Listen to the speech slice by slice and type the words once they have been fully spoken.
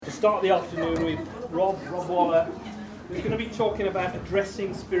To start the afternoon with Rob Waller, who's going to be talking about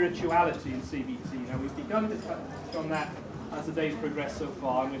addressing spirituality in CBT. Now, we've begun to touch on that as the day's progressed so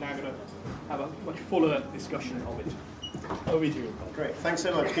far, and we're now going to have a much fuller discussion of it. Over to you, Rob. Great, thanks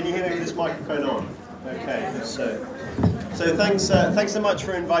so much. Can you hear me with this microphone on? Okay, so thanks so much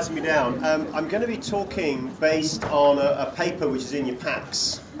for inviting me down. I'm going to be talking based on a paper which is in your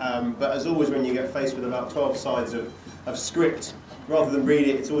packs, but as always when you get faced with about 12 sides of script, rather than read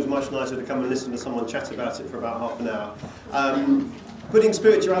it, it's always much nicer to come and listen to someone chat about it for about half an hour. Putting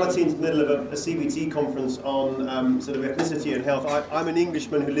spirituality into the middle of a CBT conference on sort of ethnicity and health, I'm an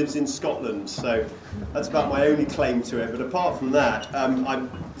Englishman who lives in Scotland, so that's about my only claim to it. But apart from that,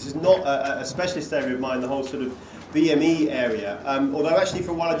 this is not a specialist area of mine, the whole sort of BME area, although actually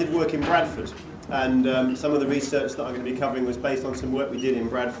for a while I did work in Bradford, and some of the research that I'm going to be covering was based on some work we did in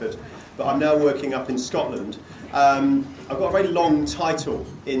Bradford. But I'm now working up in Scotland. I've got a very long title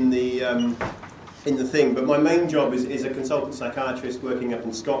in the thing, but my main job is a consultant psychiatrist working up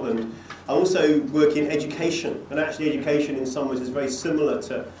in Scotland. I also work in education, and actually education in some ways is very similar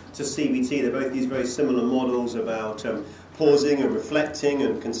to CBT. They're both these very similar models about pausing and reflecting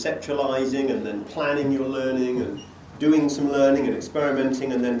and conceptualizing and then planning your learning and doing some learning and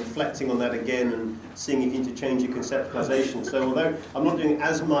experimenting and then reflecting on that again and seeing if you need to change your conceptualization. So although I'm not doing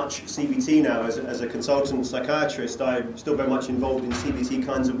as much CBT now as a consultant psychiatrist, I'm still very much involved in CBT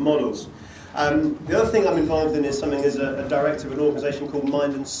kinds of models. The other thing I'm involved in is something as a director of an organisation called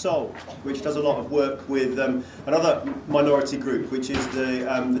Mind and Soul, which does a lot of work with another minority group, which is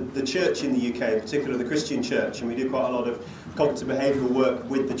the church in the UK, in particular the Christian church, and we do quite a lot of cognitive behavioural work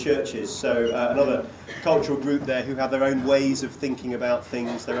with the churches. So another cultural group there who have their own ways of thinking about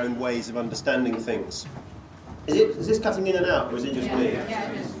things, their own ways of understanding things. Is this cutting in and out, or is it just me?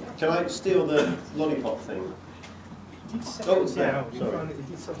 Yeah. Can I steal the lollipop thing? Settle down. Sorry.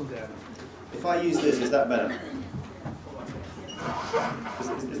 Settle down. If I use this, is that better?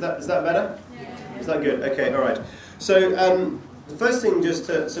 Is that better? Yeah. Is that good? Okay, all right. So the first thing just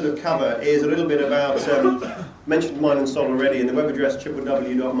to sort of cover is a little bit about, mentioned Mind and Soul already, and the web address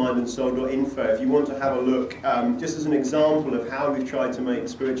www.mindandsoul.info if you want to have a look, just as an example of how we've tried to make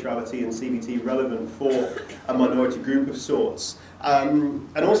spirituality and CBT relevant for a minority group of sorts. And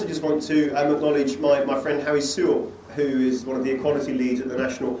also just want to acknowledge my friend Harry Sewell, who is one of the equality leads at the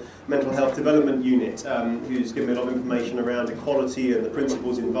National Mental Health Development Unit, who's given me a lot of information around equality and the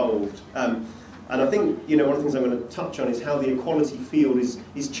principles involved. And I think, one of the things I'm going to touch on is how the equality field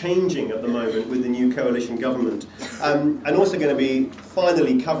is changing at the moment with the new coalition government. And also going to be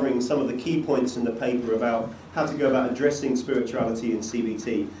finally covering some of the key points in the paper about how to go about addressing spirituality in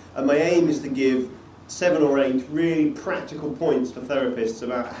CBT. And my aim is to give 7 or 8 really practical points for therapists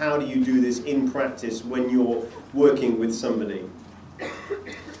about how do you do this in practice when you're working with somebody.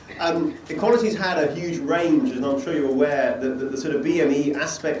 Equality's had a huge range, and I'm sure you're aware that the sort of BME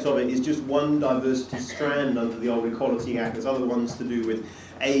aspect of it is just one diversity strand under the old Equality Act. There's other ones to do with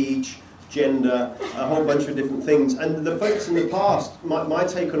age, gender, a whole bunch of different things. And the focus in the past, my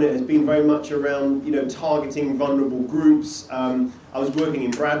take on it has been very much around, targeting vulnerable groups. I was working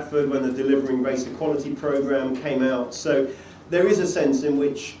in Bradford when the Delivering Race Equality programme came out. So there is a sense in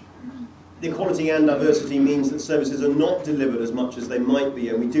which the equality and diversity means that services are not delivered as much as they might be,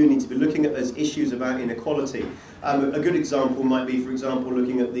 and we do need to be looking at those issues about inequality. A good example might be, for example,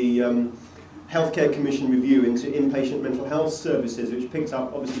 looking at the Healthcare Commission review into inpatient mental health services, which picked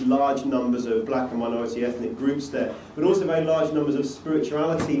up obviously large numbers of black and minority ethnic groups there, but also very large numbers of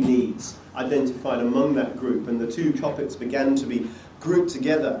spirituality needs identified among that group, and the two topics began to be grouped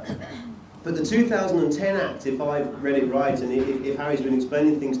together. But the 2010 Act, if I've read it right, and if Harry's been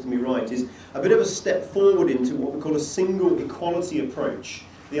explaining things to me right, is a bit of a step forward into what we call a single equality approach.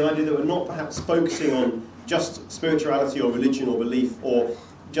 The idea that we're not perhaps focusing on just spirituality or religion or belief, or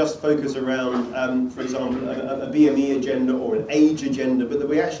just focus around, for example, a BME agenda or an age agenda, but that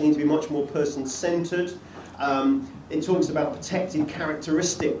we actually need to be much more person-centred. It talks about protected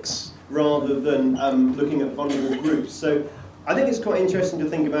characteristics rather than looking at vulnerable groups. So I think it's quite interesting to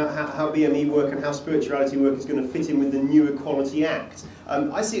think about how BME work and how spirituality work is going to fit in with the new Equality Act.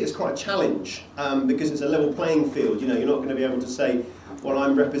 I see it as quite a challenge because it's a level playing field. You're not going to be able to say, well,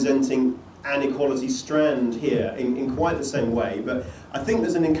 I'm representing an equality strand here in quite the same way. But I think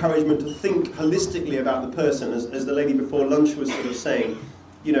there's an encouragement to think holistically about the person, as the lady before lunch was sort of saying.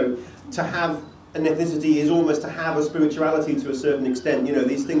 To have an ethnicity is almost to have a spirituality to a certain extent.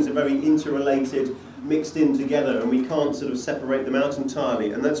 These things are very interrelated, mixed in together, and we can't sort of separate them out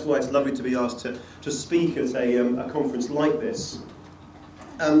entirely, and that's why it's lovely to be asked to speak at a conference like this.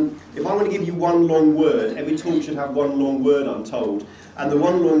 if I want to give you one long word, every talk should have one long word, I'm told. And the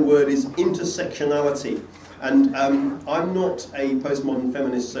one long word is intersectionality. And I'm not a postmodern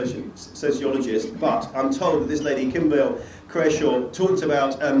feminist sociologist, but I'm told that this lady, Kimball Crenshaw, talked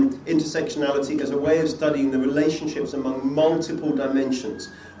about intersectionality as a way of studying the relationships among multiple dimensions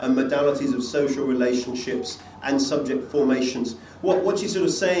and modalities of social relationships and subject formations. What she's sort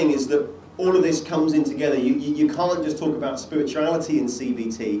of saying is that all of this comes in together. You can't just talk about spirituality in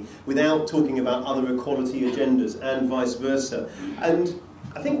CBT without talking about other equality agendas and vice versa. And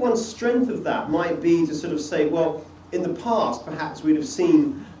I think one strength of that might be to sort of say, well, in the past, perhaps we'd have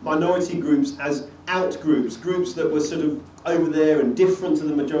seen minority groups as out-groups, groups that were sort of over there and different to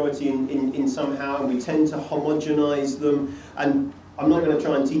the majority in somehow, and we tend to homogenise them. And I'm not going to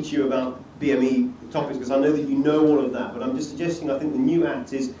try and teach you about BME topics because I know that you know all of that, but I'm just suggesting I think the new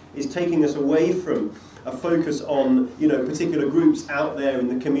Act is taking us away from a focus on particular groups out there in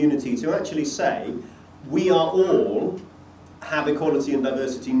the community to actually say we are all have equality and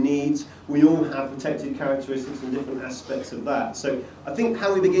diversity needs. We all have protected characteristics and different aspects of that. So I think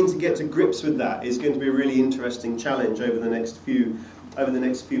how we begin to get to grips with that is going to be a really interesting challenge over the next few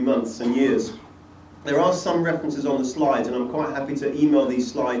months and years. There are some references on the slides, and I'm quite happy to email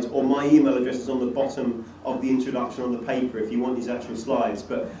these slides, or my email address is on the bottom of the introduction on the paper if you want these actual slides.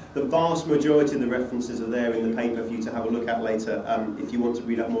 But the vast majority of the references are there in the paper for you to have a look at later if you want to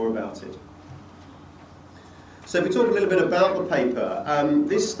read up more about it. So if we talk a little bit about the paper,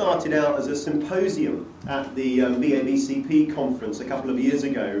 this started out as a symposium at the BABCP conference a couple of years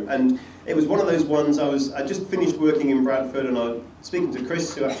ago, and it was one of those ones I just finished working in Bradford, and I was speaking to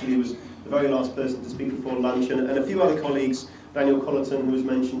Chris, who actually was the very last person to speak before lunch, and a few other colleagues, Daniel Collerton, who was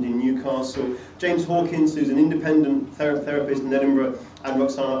mentioned in Newcastle, James Hawkins, who's an independent therapist in Edinburgh, and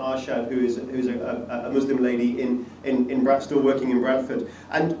Roxana Arshad, who's a Muslim lady still working in Bradford,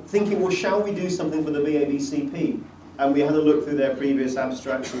 and thinking, well, shall we do something for the BABCP? And we had a look through their previous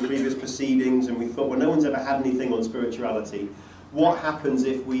abstracts and previous proceedings, and we thought, well, no one's ever had anything on spirituality. What happens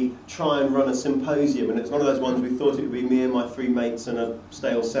if we try and run a symposium? And it's one of those ones we thought it would be me and my three mates and a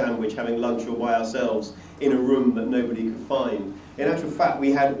stale sandwich having lunch all by ourselves in a room that nobody could find. In actual fact,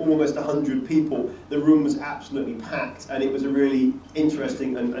 we had almost 100 people. The room was absolutely packed, and it was a really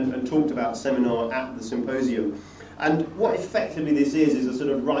interesting and talked about seminar at the symposium. And what effectively this is a sort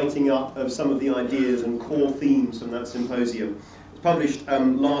of writing up of some of the ideas and core themes from that symposium. It was published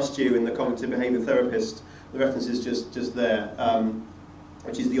last year in the Cognitive Behavioural Therapist. The reference is just there,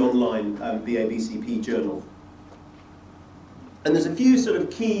 which is the online BABCP journal. And there's a few sort of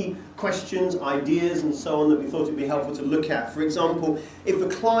key questions, ideas, and so on that we thought it'd be helpful to look at. For example, if the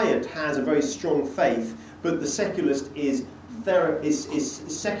client has a very strong faith, but the secularist is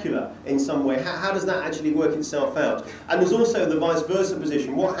secular in some way, how does that actually work itself out? And there's also the vice versa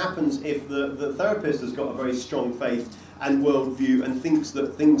position. What happens if the therapist has got a very strong faith and worldview and thinks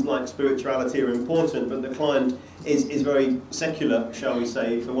that things like spirituality are important, but the client is very secular, shall we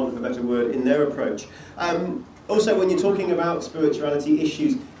say, for want of a better word, in their approach? Also, when you're talking about spirituality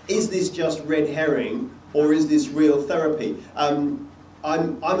issues, is this just red herring or is this real therapy? I'm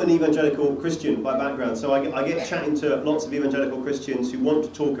an evangelical Christian by background, so I get chatting to lots of evangelical Christians who want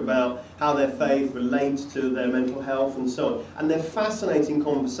to talk about how their faith relates to their mental health and so on. And they're fascinating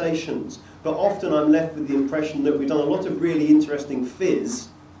conversations, but often I'm left with the impression that we've done a lot of really interesting fizz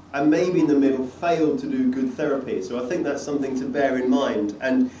and maybe in the middle failed to do good therapy. So I think that's something to bear in mind.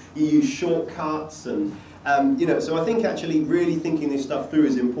 And you use shortcuts and so I think actually really thinking this stuff through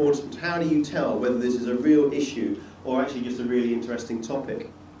is important. How do you tell whether this is a real issue or actually just a really interesting topic?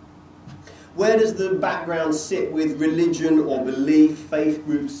 Where does the background sit with religion or belief, faith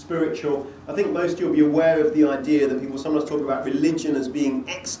groups, spiritual? I think most of you will be aware of the idea that people sometimes talk about religion as being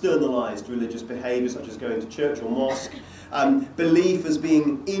externalized religious behavior, such as going to church or mosque. Belief as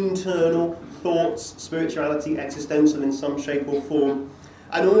being internal, thoughts, spirituality, existential in some shape or form.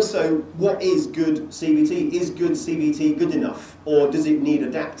 And also, what is good CBT? Is good CBT good enough, or does it need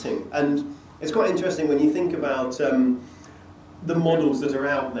adapting? And it's quite interesting when you think about the models that are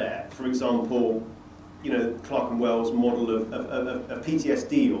out there. For example, Clark and Wells' model of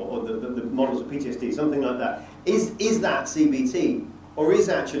PTSD, or the models of PTSD, something like that. Is that CBT, or is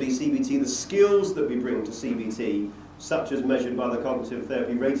actually CBT the skills that we bring to CBT, such as measured by the Cognitive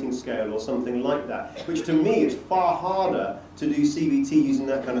Therapy Rating Scale or something like that, which to me is far harder to do CBT using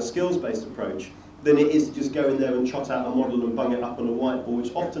that kind of skills-based approach than it is to just go in there and trot out a model and bung it up on a whiteboard,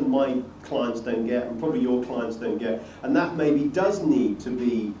 which often my clients don't get, and probably your clients don't get. And that maybe does need to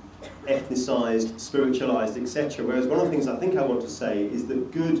be ethnicized, spiritualized, etc. Whereas one of the things I think I want to say is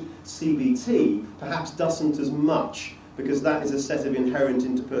that good CBT perhaps doesn't as much, because that is a set of inherent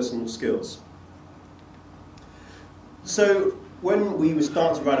interpersonal skills. So when we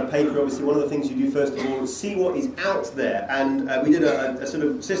start to write a paper, obviously one of the things you do first of all is see what is out there, and we did a sort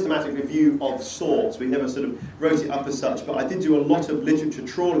of systematic review of sorts. We never sort of wrote it up as such, but I did do a lot of literature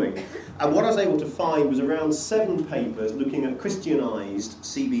trawling, and what I was able to find was around 7 papers looking at Christianized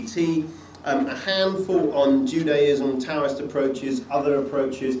CBT, a handful on Judaism, Taoist approaches, other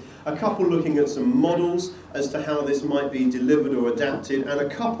approaches, a couple looking at some models as to how this might be delivered or adapted, and a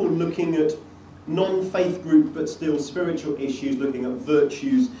couple looking at non-faith group but still spiritual issues, looking at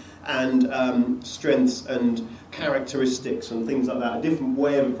virtues and strengths and characteristics and things like that, a different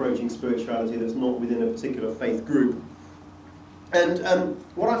way of approaching spirituality that's not within a particular faith group. And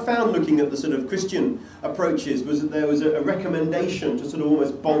what I found looking at the sort of Christian approaches was that there was a recommendation to sort of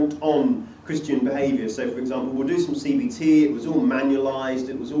almost bolt on Christian behaviour. So, for example, we'll do some CBT, it was all manualised,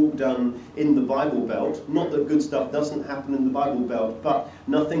 it was all done in the Bible Belt. Not that good stuff doesn't happen in the Bible Belt, but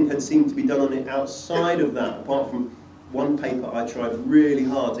nothing had seemed to be done on it outside of that, apart from one paper I tried really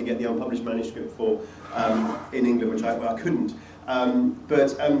hard to get the unpublished manuscript for in England, which I couldn't.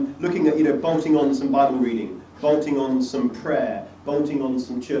 But looking at, bolting on some Bible reading, bolting on some prayer, bolting on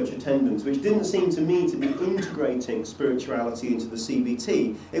some church attendance, which didn't seem to me to be integrating spirituality into the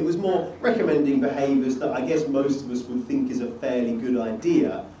CBT. It was more recommending behaviours that I guess most of us would think is a fairly good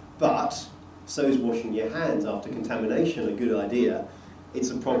idea, but so is washing your hands after contamination a good idea. It's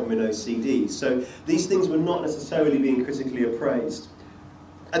a problem in OCD. So these things were not necessarily being critically appraised.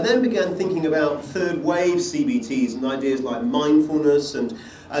 And then began thinking about third wave CBTs and ideas like mindfulness and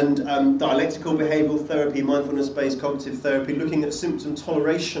dialectical behavioural therapy, mindfulness-based cognitive therapy, looking at symptom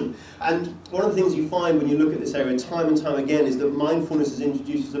toleration. And one of the things you find when you look at this area time and time again is that mindfulness is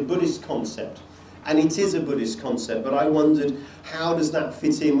introduced as a Buddhist concept. And it is a Buddhist concept, but I wondered, how does that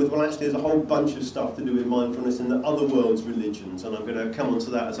fit in with, well, actually there's a whole bunch of stuff to do with mindfulness in the other world's religions, and I'm going to come on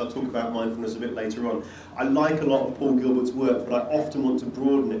to that as I talk about mindfulness a bit later on. I like a lot of Paul Gilbert's work, but I often want to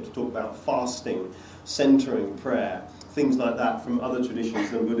broaden it to talk about fasting, centering, prayer, things like that from other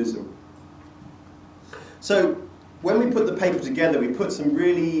traditions than Buddhism. So when we put the paper together, we put some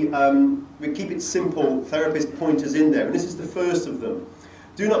really, we keep it simple, therapist pointers in there, and this is the first of them.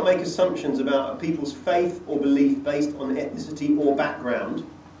 Do not make assumptions about a people's faith or belief based on ethnicity or background,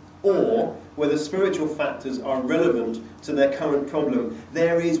 or whether spiritual factors are relevant to their current problem.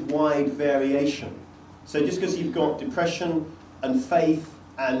 There is wide variation. So just because you've got depression and faith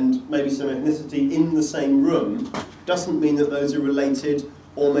and maybe some ethnicity in the same room, doesn't mean that those are related,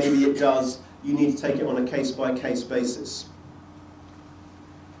 or maybe it does. You need to take it on a case-by-case basis.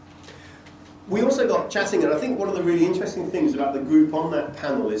 We also got chatting, and I think one of the really interesting things about the group on that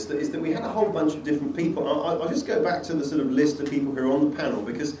panel is that we had a whole bunch of different people. I'll just go back to the sort of list of people who are on the panel,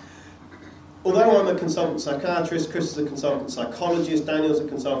 because although I'm a consultant psychiatrist, Chris is a consultant psychologist, Daniel's a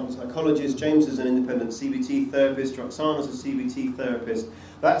consultant psychologist, James is an independent CBT therapist, Roxana's a CBT therapist.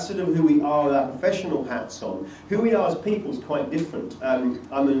 That's sort of who we are with our professional hats on. Who we are as people is quite different. I'm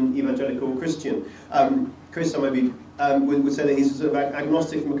an evangelical Christian. Chris, I maybe would say that he's sort of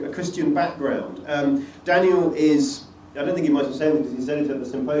agnostic from a Christian background. Daniel is, I don't think he might have said it because he said it at the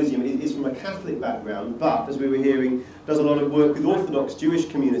symposium, is from a Catholic background, but as we were hearing, does a lot of work with Orthodox Jewish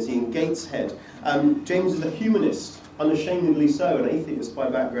community in Gateshead. James is a humanist, unashamedly so, an atheist by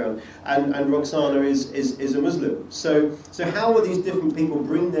background, and Roxana is a Muslim. So how will these different people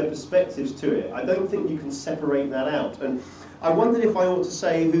bring their perspectives to it? I don't think you can separate that out. And I wondered if I ought to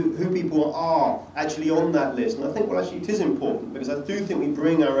say who people are actually on that list, and I think, well, actually it is important, because I do think we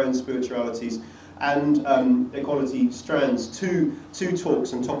bring our own spiritualities and equality strands to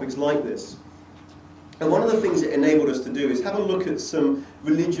talks and topics like this. And one of the things it enabled us to do is have a look at some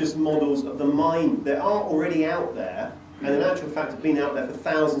religious models of the mind that are already out there, and in actual fact have been out there for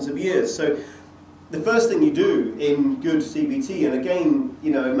thousands of years. So the first thing you do in good CBT, and again,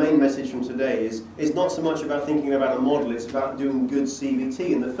 a main message from today is not so much about thinking about a model, it's about doing good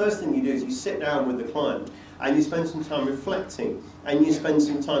CBT. And the first thing you do is you sit down with the client and you spend some time reflecting, and you spend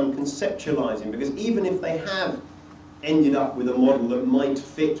some time conceptualizing, because even if they have ended up with a model that might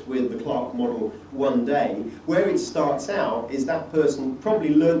fit with the Clark model one day, where it starts out is that person probably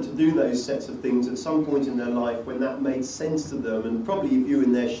learned to do those sets of things at some point in their life when that made sense to them, and probably if you were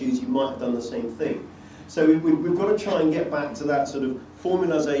in their shoes you might have done the same thing. So we've got to try and get back to that sort of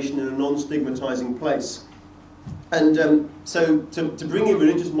formalisation in a non-stigmatising place. And so to bring in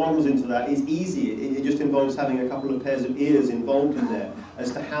religious models into that is easy. It just involves having a couple of pairs of ears involved in there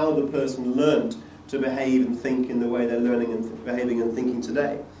as to how the person learnt to behave and think in the way they're learning and behaving and thinking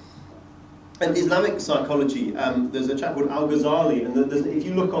today. And Islamic psychology, there's a chap called Al-Ghazali, and if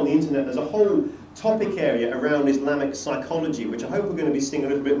you look on the internet, there's a whole topic area around Islamic psychology, which I hope we're going to be seeing a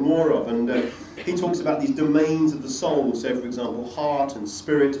little bit more of. And he talks about these domains of the soul, so for example, heart and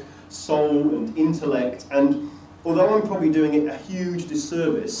spirit, soul and intellect. And although I'm probably doing it a huge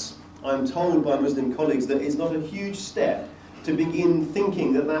disservice, I'm told by Muslim colleagues that it's not a huge step to begin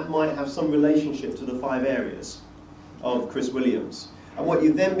thinking that that might have some relationship to the 5 areas of Chris Williams. And what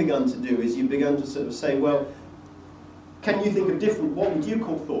you've then begun to do is you've begun to sort of say, well, can you think of different, what would you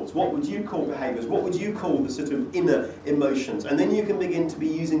call thoughts? What would you call behaviours? What would you call the sort of inner emotions? And then you can begin to be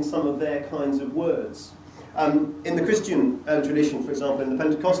using some of their kinds of words. In the Christian tradition, for example, in the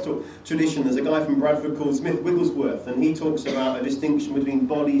Pentecostal tradition, there's a guy from Bradford called Smith Wigglesworth, and he talks about a distinction between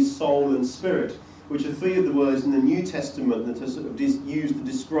body, soul and spirit, which are 3 of the words in the New Testament that are sort of used to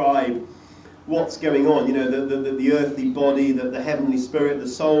describe what's going on. You know, the earthly body, the heavenly spirit, the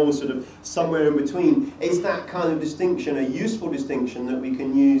soul, sort of somewhere in between. Is that kind of distinction a useful distinction that we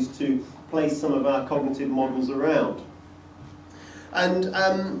can use to place some of our cognitive models around?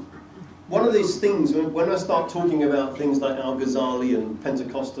 And one of these things, when I start talking about things like Al-Ghazali and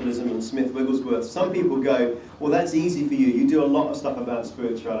Pentecostalism and Smith Wigglesworth, some people go, well, that's easy for you. You do a lot of stuff about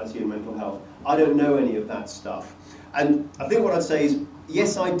spirituality and mental health. I don't know any of that stuff. And I think what I'd say is,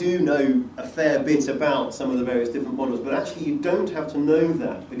 yes, I do know a fair bit about some of the various different models, but actually you don't have to know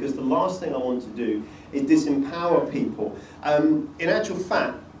that, because the last thing I want to do is disempower people. In actual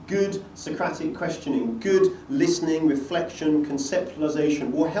fact, good Socratic questioning, good listening, reflection, conceptualization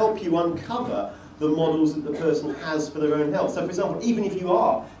will help you uncover the models that the person has for their own health. So, for example, even if you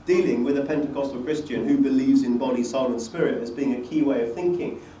are dealing with a Pentecostal Christian who believes in body, soul and spirit as being a key way of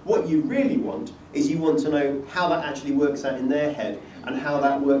thinking, what you really want is you want to know how that actually works out in their head and how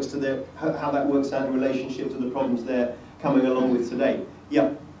that works to how that works out in relationship to the problems they're coming along with today.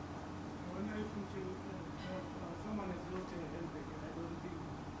 Yeah.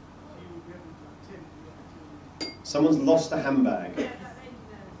 Someone's lost a handbag.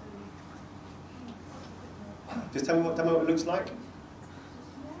 Just tell me what it looks like.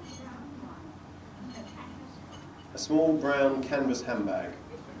 A small brown canvas handbag.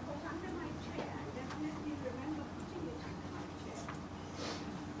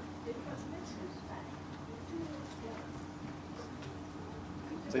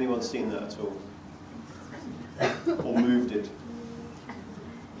 Has anyone seen that at all? Or moved it?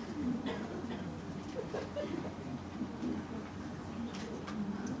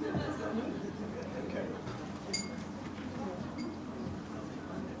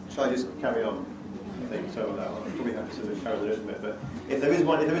 Shall I just carry on? I think so. I'll probably have to sort of carry on a little bit. But if there is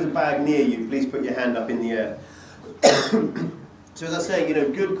a bag near you, please put your hand up in the air. So as I say, you know,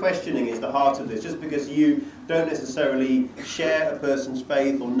 good questioning is the heart of this. Just because you don't necessarily share a person's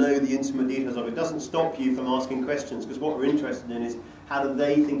faith or know the intimate details of it doesn't stop you from asking questions, because what we're interested in is how do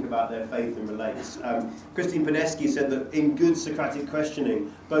they think about their faith and relates. Christine Podesky said that in good Socratic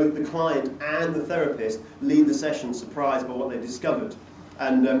questioning, both the client and the therapist leave the session surprised by what they discovered.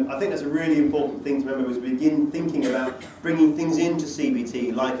 And I think that's a really important thing to remember as we begin thinking about bringing things into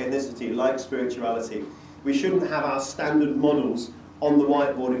CBT, like ethnicity, like spirituality. We shouldn't have our standard models on the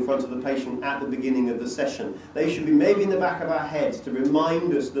whiteboard in front of the patient at the beginning of the session. They should be maybe in the back of our heads to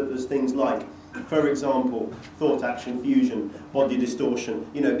remind us that there's things like, for example, thought action fusion, body distortion.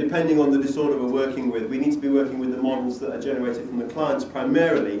 You know, depending on the disorder we're working with, we need to be working with the models that are generated from the clients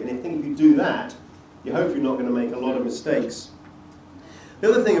primarily. And I think if you do that, you're hopefully not going to make a lot of mistakes. The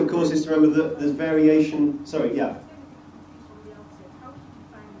other thing, of course, is to remember that there's variation. Sorry, yeah.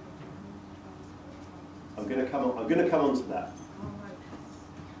 I'm going to come on to that.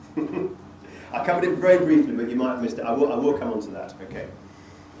 I covered it very briefly, but you might have missed it. I will come on to that. Okay.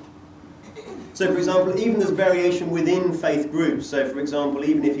 So, for example, even there's variation within faith groups. So, for example,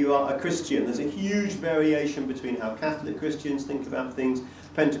 even if you are a Christian, there's a huge variation between how Catholic Christians think about things,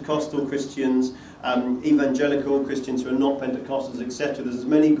 Pentecostal Christians, evangelical Christians who are not Pentecostals, etc. There's as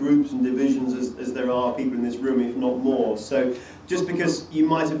many groups and divisions as there are people in this room, if not more. So, just because you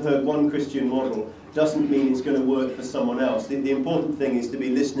might have heard one Christian model doesn't mean it's going to work for someone else. The important thing is to be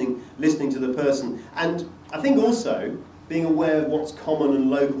listening to the person. And I think also being aware of what's common and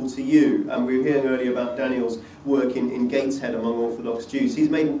local to you. And we were hearing earlier about Daniel's work in Gateshead among Orthodox Jews. He's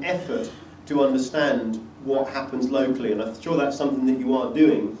made an effort to understand what happens locally, and I'm sure that's something that you are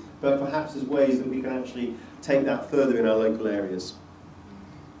doing, but perhaps there's ways that we can actually take that further in our local areas.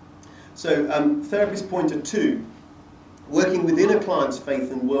 So, therapist pointer 2, working within a client's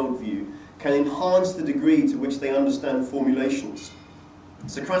faith and worldview can enhance the degree to which they understand formulations.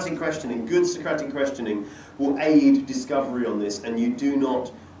 Socratic questioning, good Socratic questioning, will aid discovery on this, and you do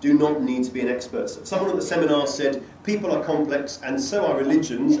not need to be an expert. Someone at the seminar said, people are complex and so are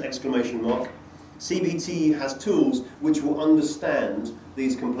religions, exclamation mark. CBT has tools which will understand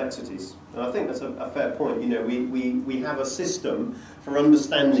these complexities. And I think that's a fair point. You know, we have a system for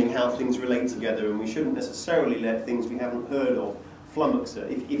understanding how things relate together, and we shouldn't necessarily let things we haven't heard of flummox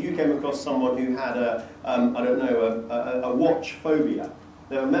it. If you came across someone who had a watch phobia,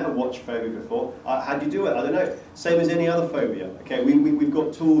 never met a watch phobia before, how do you do it? I don't know. Same as any other phobia. Okay, we've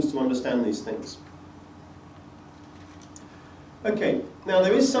got tools to understand these things. Okay, now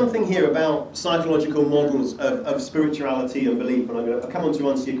there is something here about psychological models of spirituality and belief, and I'm going to come on to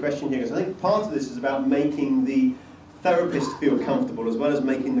answer your question here, because I think part of this is about making the therapist feel comfortable as well as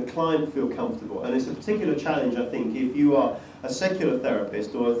making the client feel comfortable. And it's a particular challenge, I think, if you are a secular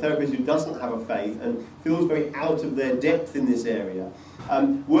therapist or a therapist who doesn't have a faith and feels very out of their depth in this area,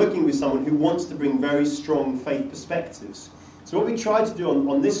 working with someone who wants to bring very strong faith perspectives. So what we tried to do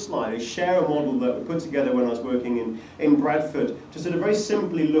on this slide is share a model that we put together when I was working in Bradford to sort of very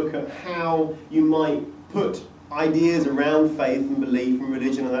simply look at how you might put ideas around faith and belief and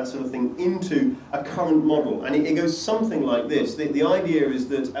religion and that sort of thing into a current model. And it goes something like this. The idea is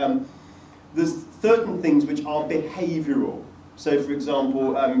that there's certain things which are behavioural. So for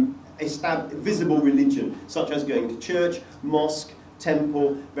example, visible religion, such as going to church, mosque,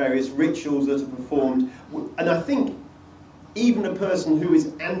 temple, various rituals that are performed. And I think even a person who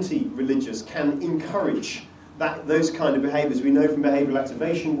is anti-religious can encourage those kind of behaviours. We know from behavioural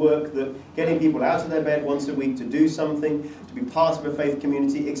activation work that getting people out of their bed once a week to do something, to be part of a faith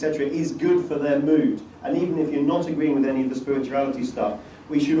community, etc., is good for their mood. And even if you're not agreeing with any of the spirituality stuff,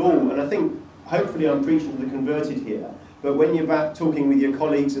 we should all, and I think hopefully I'm preaching to the converted here, but when you're back talking with your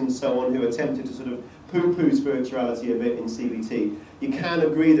colleagues and so on who are tempted to sort of poo-poo spirituality a bit in CBT, you can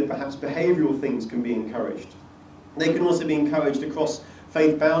agree that perhaps behavioural things can be encouraged. They can also be encouraged across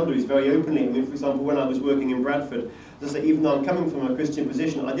faith boundaries very openly. I mean, for example, when I was working in Bradford, just that even though I'm coming from a Christian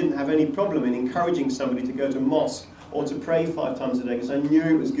position, I didn't have any problem in encouraging somebody to go to mosque or to pray 5 times a day because I knew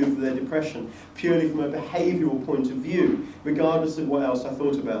it was good for their depression, purely from a behavioural point of view, regardless of what else I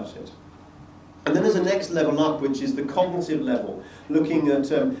thought about it. And then there's a next level up, which is the cognitive level, looking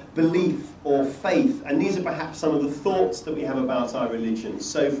at belief or faith. And these are perhaps some of the thoughts that we have about our religions.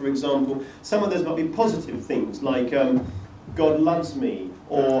 So, for example, some of those might be positive things, like God loves me,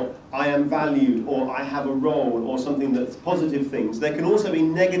 or I am valued, or I have a role, or something that's positive things. There can also be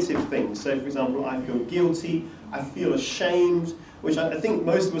negative things. So, for example, I feel guilty, I feel ashamed, which I think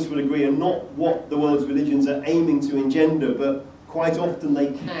most of us would agree are not what the world's religions are aiming to engender, but quite often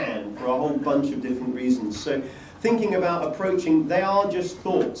they can, for a whole bunch of different reasons. So thinking about approaching, they are just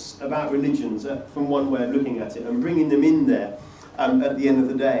thoughts about religions from one way of looking at it, and bringing them in there at the end of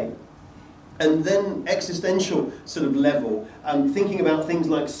the day. And then existential sort of level, thinking about things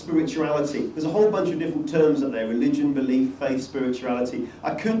like spirituality. There's a whole bunch of different terms out there: religion, belief, faith, spirituality.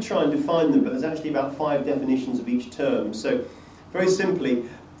 I could try and define them, but there's actually about 5 definitions of each term. So very simply,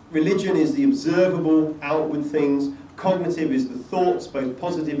 religion is the observable, outward things. Cognitive is the thoughts, both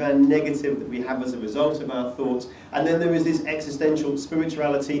positive and negative, that we have as a result of our thoughts. And then there is this existential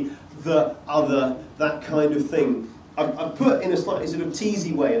spirituality, the other, that kind of thing. I've put in a slightly sort of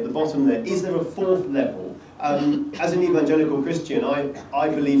teasy way at the bottom there, is there a 4th level? As an evangelical Christian, I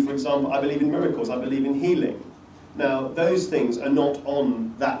believe, for example, I believe in miracles, I believe in healing. Now, those things are not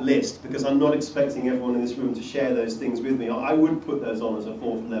on that list, because I'm not expecting everyone in this room to share those things with me. I would put those on as a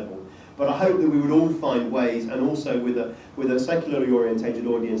 4th level. But I hope that we would all find ways, and also with a secularly orientated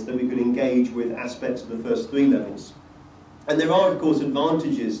audience, that we could engage with aspects of the first 3 levels. And there are, of course,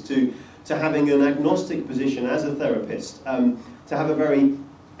 advantages to having an agnostic position as a therapist. To have a very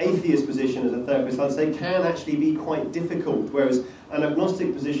atheist position as a therapist, I'd say, can actually be quite difficult, whereas an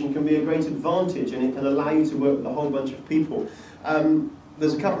agnostic position can be a great advantage, and it can allow you to work with a whole bunch of people.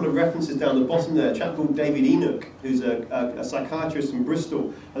 There's a couple of references down the bottom there. A chap called David Enoch, who's a psychiatrist from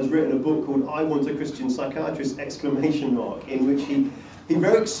Bristol, has written a book called I Want a Christian Psychiatrist! In which he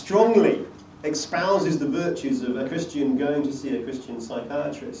very strongly espouses the virtues of a Christian going to see a Christian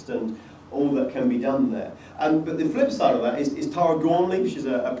psychiatrist and all that can be done there. But the flip side of that is Tara Gormley. She's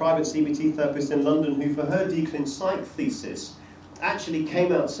a private CBT therapist in London who, for her Declin Psych thesis, actually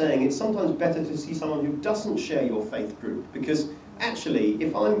came out saying it's sometimes better to see someone who doesn't share your faith group, because actually,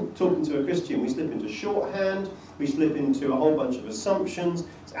 if I'm talking to a Christian, we slip into shorthand, we slip into a whole bunch of assumptions.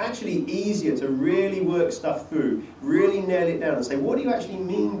 It's actually easier to really work stuff through, really nail it down and say, what do you actually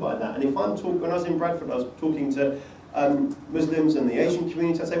mean by that? And if I'm talking, when I was in Bradford, I was talking to Muslims and the Asian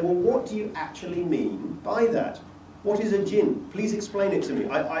community, I say, well, what do you actually mean by that? What is a jinn? Please explain it to me.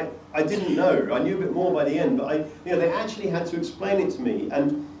 I didn't know. I knew a bit more by the end, but they actually had to explain it to me.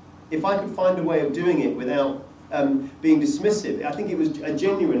 And if I could find a way of doing it without being dismissive. I think it was a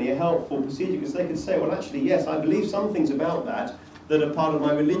genuinely helpful procedure because they could say, well, actually, yes, I believe some things about that are part of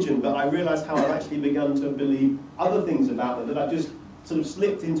my religion, but I realise how I've actually begun to believe other things about it that I've just sort of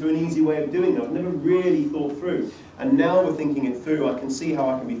slipped into an easy way of doing it. I've never really thought through. And now we're thinking it through, I can see how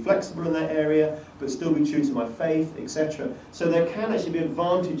I can be flexible in that area, but still be true to my faith, etc. So there can actually be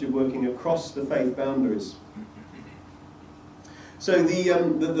advantage of working across the faith boundaries. So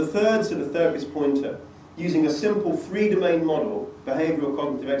the third sort of therapist pointer, using a simple 3-domain model, behavioural,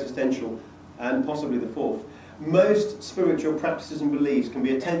 cognitive, existential, and possibly the fourth, most spiritual practices and beliefs can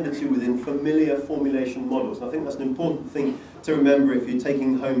be attended to within familiar formulation models. And I think that's an important thing to remember if you're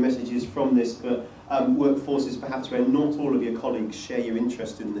taking home messages from this for workforces perhaps where not all of your colleagues share your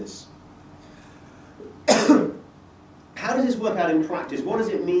interest in this. How does this work out in practice? What does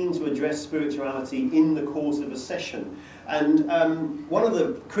it mean to address spirituality in the course of a session? And one of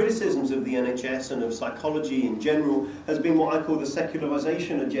the criticisms of the NHS and of psychology in general has been what I call the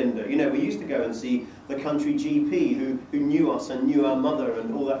secularisation agenda. You know, we used to go and see the country GP who knew us and knew our mother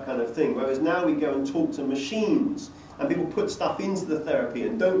and all that kind of thing, whereas now we go and talk to machines and people put stuff into the therapy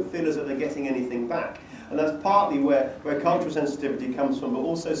and don't feel as though they're getting anything back. And that's partly where cultural sensitivity comes from, but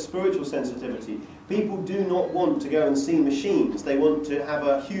also spiritual sensitivity. People do not want to go and see machines. They want to have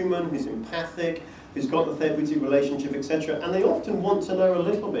a human who's empathic, who's got the therapeutic relationship, etc. And they often want to know a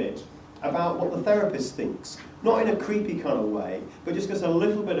little bit about what the therapist thinks. Not in a creepy kind of way, but just because a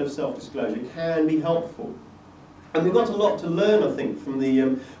little bit of self-disclosure can be helpful. And we've got a lot to learn, I think, from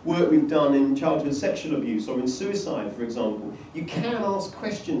the work we've done in childhood sexual abuse or in suicide, for example. You can ask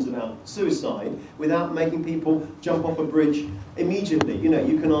questions about suicide without making people jump off a bridge immediately. You know,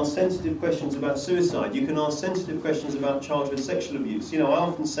 you can ask sensitive questions about suicide. You can ask sensitive questions about childhood sexual abuse. You know, I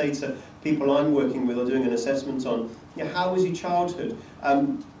often say to people I'm working with or doing an assessment on, you know, how was your childhood?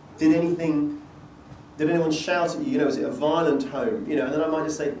 Did anyone shout at you? You know, was it a violent home? You know, and then I might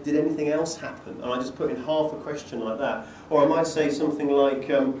just say, did anything else happen? And I just put in half a question like that. Or I might say something like,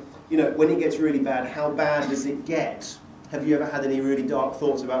 you know, when it gets really bad, how bad does it get? Have you ever had any really dark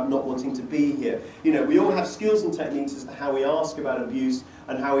thoughts about not wanting to be here? You know, we all have skills and techniques as to how we ask about abuse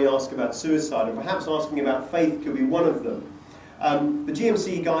and how we ask about suicide. And perhaps asking about faith could be one of them. The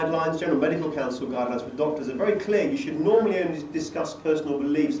GMC guidelines, General Medical Council guidelines for doctors, are very clear. You should normally only discuss personal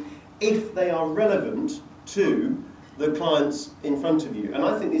beliefs if they are relevant to the clients in front of you. And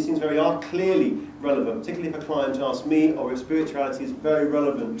I think these things are clearly relevant, particularly if a client asks me or if spirituality is very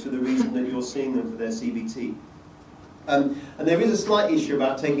relevant to the reason that you're seeing them for their CBT. And there is a slight issue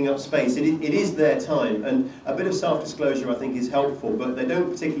about taking up space. It is their time, and a bit of self-disclosure I think is helpful, but they don't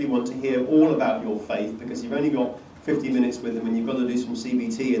particularly want to hear all about your faith because you've only got 50 minutes with them and you've got to do some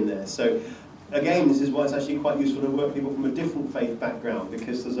CBT in there. So again, this is why it's actually quite useful to work with people from a different faith background,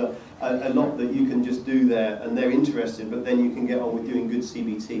 because there's a lot that you can just do there and they're interested, but then you can get on with doing good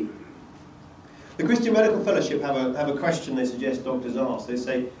CBT. The Christian Medical Fellowship have a question they suggest doctors ask. They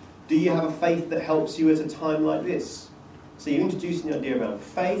say, do you have a faith that helps you at a time like this? So you're introducing the idea around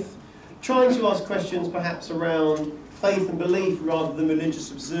faith, trying to ask questions perhaps around faith and belief rather than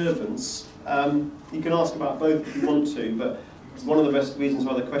religious observance. You can ask about both if you want to, but it's one of the best reasons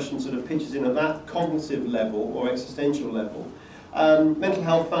why the question sort of pitches in at that cognitive level or existential level. Mental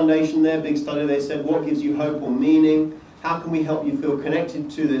Health Foundation, their big study, they said, what gives you hope or meaning? How can we help you feel connected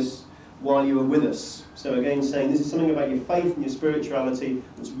to this while you are with us? So again, saying this is something about your faith and your spirituality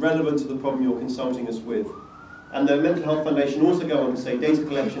that's relevant to the problem you're consulting us with. And the Mental Health Foundation also go on to say data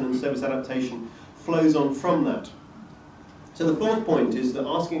collection and service adaptation flows on from that. So the fourth point is that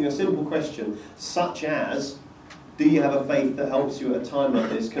asking a simple question, such as, do you have a faith that helps you at a time like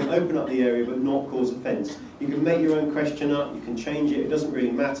this, can open up the area but not cause offence. You can make your own question up, you can change it doesn't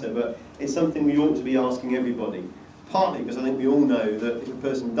really matter, but it's something we ought to be asking everybody. Partly because I think we all know that if a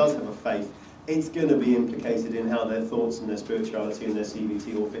person does have a faith, it's going to be implicated in how their thoughts and their spirituality and their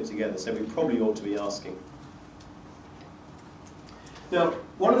CBT all fit together, so we probably ought to be asking. Now,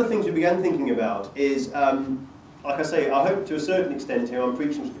 one of the things we began thinking about is, like I say, I hope to a certain extent here I'm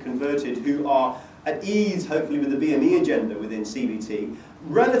preaching to the converted who are at ease, hopefully, with the BME agenda within CBT,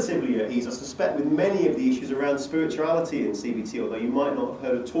 relatively at ease, I suspect, with many of the issues around spirituality in CBT, although you might not have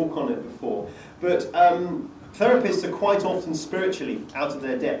heard a talk on it before. But therapists are quite often spiritually out of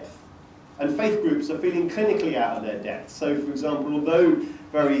their depth, and faith groups are feeling clinically out of their depth. So, for example, although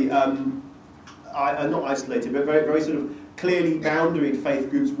very, not isolated, but very, very sort of clearly boundaried faith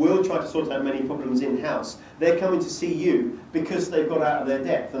groups will try to sort out many problems in-house, they're coming to see you because they've got out of their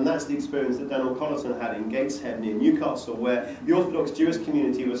depth. And that's the experience that Dan O'Connor had in Gateshead near Newcastle, where the Orthodox Jewish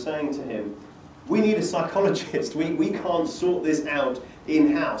community was saying to him, we need a psychologist, we can't sort this out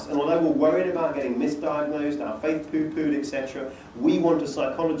in-house. And although we're worried about getting misdiagnosed, our faith poo-pooed, etc., we want a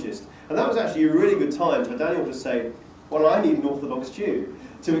psychologist. And that was actually a really good time for Daniel to say, well, I need an Orthodox Jew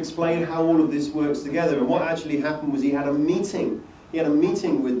to explain how all of this works together. And what actually happened was he had a meeting. He had a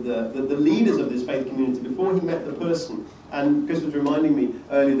meeting with the leaders of this faith community before he met the person. And Chris was reminding me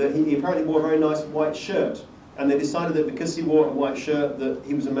earlier that he apparently wore a very nice white shirt. And they decided that because he wore a white shirt that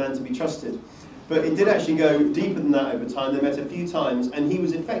he was a man to be trusted. But it did actually go deeper than that over time. They met a few times, and he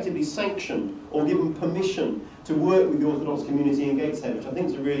was effectively sanctioned or given permission to work with the Orthodox community in Gateshead, which I think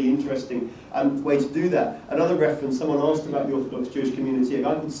is a really interesting way to do that. Another reference, someone asked about the Orthodox Jewish community. A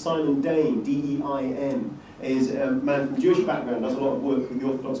guy called Simon Dane, D-E-I-N, is a man from Jewish background, does a lot of work with the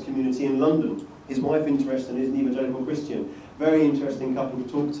Orthodox community in London. His wife, interesting, is an evangelical Christian. Very interesting couple to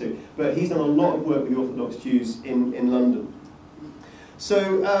talk to. But he's done a lot of work with the Orthodox Jews in London.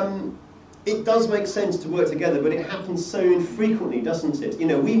 So it does make sense to work together, but it happens so infrequently, doesn't it? You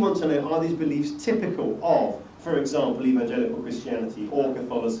know, we want to know, are these beliefs typical of, for example, evangelical Christianity or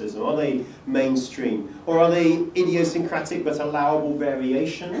Catholicism? Are they mainstream? Or are they idiosyncratic but allowable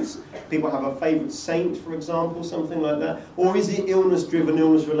variations? People have a favourite saint, for example, something like that. Or is it illness-driven,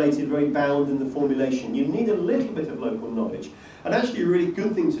 illness-related, very bound in the formulation? You need a little bit of local knowledge. And actually a really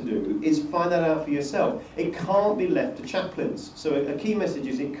good thing to do is find that out for yourself. It can't be left to chaplains. So a key message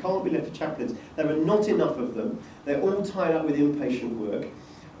is it can't be left to chaplains. There are not enough of them. They're all tied up with inpatient work.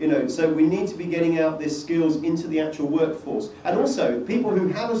 You know, so we need to be getting out these skills into the actual workforce. And also, people who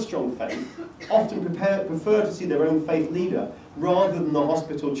have a strong faith often prefer to see their own faith leader rather than the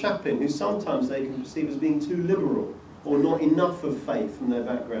hospital chaplain, who sometimes they can perceive as being too liberal or not enough of faith from their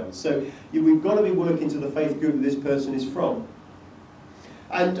background. So we've got to be working to the faith group that this person is from.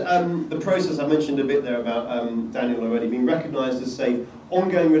 And the process I mentioned a bit there about Daniel already, being recognised as safe,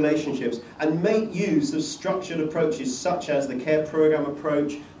 ongoing relationships, and make use of structured approaches such as the care programme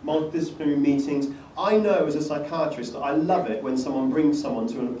approach, multidisciplinary meetings. I know as a psychiatrist that I love it when someone brings someone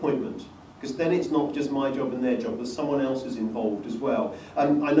to an appointment, because then it's not just my job and their job, there's someone else is involved as well. I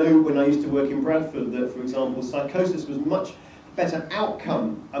know when I used to work in Bradford that, for example, psychosis was much better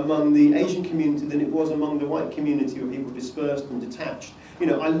outcome among the Asian community than it was among the white community, where people dispersed and detached. You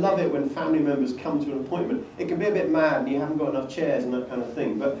know, I love it when family members come to an appointment. It can be a bit mad and you haven't got enough chairs and that kind of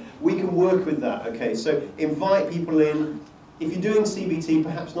thing, but we can work with that, okay? So invite people in. If you're doing CBT,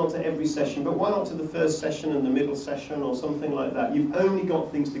 perhaps not to every session, but why not to the first session and the middle session or something like that? You've only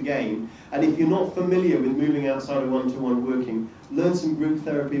got things to gain, and if you're not familiar with moving outside of one-to-one working, learn some group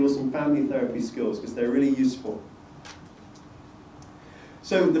therapy or some family therapy skills, because they're really useful.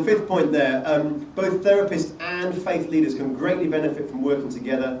 So the fifth point there, both therapists and faith leaders can greatly benefit from working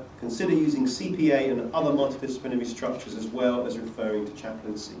together. Consider using CPA and other multidisciplinary structures as well as referring to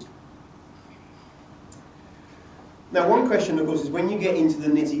chaplaincy. Now, one question, of course, is when you get into the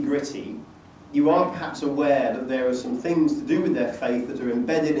nitty-gritty, you are perhaps aware that there are some things to do with their faith that are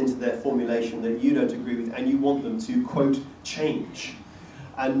embedded into their formulation that you don't agree with, and you want them to, quote, change.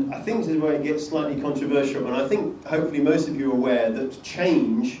 And I think this is where it gets slightly controversial, and I think hopefully most of you are aware that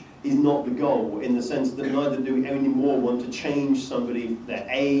change is not the goal, in the sense that neither do we anymore want to change somebody, their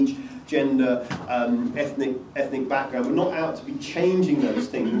age, gender, ethnic background. We're not out to be changing those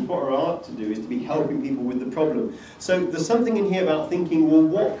things. What we're out to do is to be helping people with the problem. So there's something in here about thinking, well,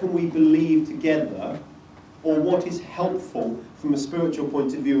 what can we believe together, or what is helpful from a spiritual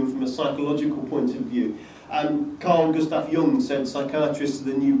point of view and from a psychological point of view. Carl Gustav Jung said psychiatrists are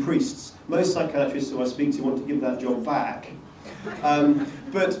the new priests. Most psychiatrists who I speak to want to give that job back.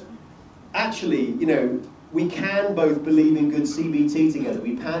 But actually, you know, we can both believe in good CBT together.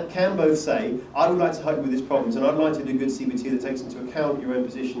 We can both say, I would like to help you with these problems, and I'd like to do good CBT that takes into account your own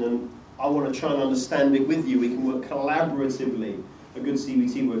position, and I want to try and understand it with you. We can work collaboratively. A good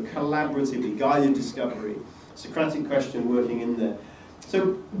CBT work collaboratively, guided discovery, Socratic question working in there.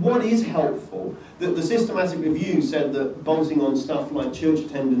 So what is helpful? The systematic review said that bolting on stuff like church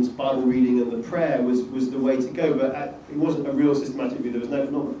attendance, Bible reading and the prayer was the way to go, but it wasn't a real systematic review. There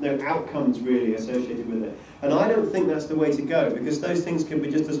was no outcomes really associated with it. And I don't think that's the way to go, because those things can be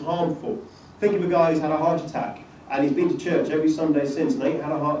just as harmful. Think of a guy who's had a heart attack and he's been to church every Sunday since and ain't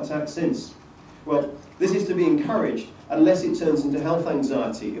had a heart attack since. Well, this is to be encouraged unless it turns into health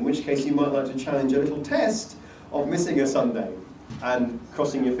anxiety, in which case you might like to challenge a little test of missing a Sunday and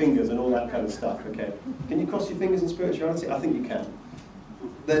crossing your fingers and all that kind of stuff, okay? Can you cross your fingers in spirituality? I think you can.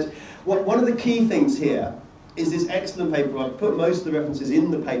 One of the key things here is this excellent paper. I've put most of the references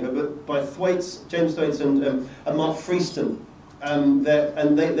in the paper, but by James Thwaites and Mark Freeston.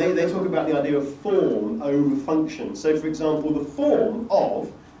 They talk about the idea of form over function. So, for example, the form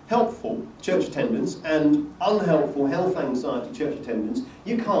of helpful church attendance and unhelpful health anxiety church attendance,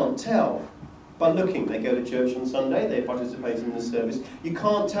 you can't tell by looking. They go to church on Sunday, they participate in the service. You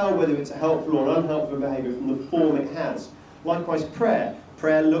can't tell whether it's a helpful or unhelpful behaviour from the form it has. Likewise, prayer.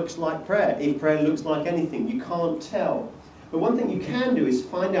 Prayer looks like prayer. If prayer looks like anything, you can't tell. But one thing you can do is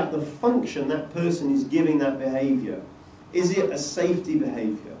find out the function that person is giving that behaviour. Is it a safety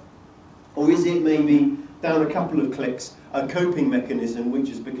behaviour? Or is it maybe, down a couple of clicks, a coping mechanism which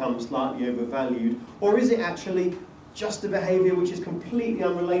has become slightly overvalued? Or is it actually just a behaviour which is completely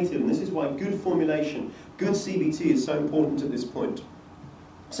unrelated? And this is why good formulation, good CBT is so important at this point.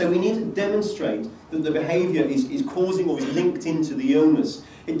 So we need to demonstrate that the behaviour is causing or is linked into the illness.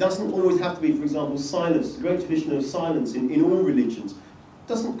 It doesn't always have to be, for example, silence. The great tradition of silence in all religions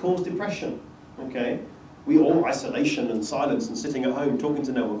doesn't cause depression, okay? We all, isolation and silence and sitting at home talking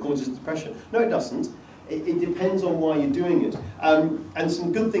to no one causes depression. No, it doesn't. It depends on why you're doing it. And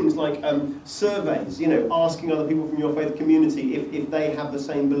some good things like surveys, you know, asking other people from your faith community if they have the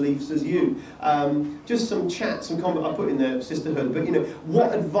same beliefs as you. Just some chats, some comment I put in there, sisterhood, but you know,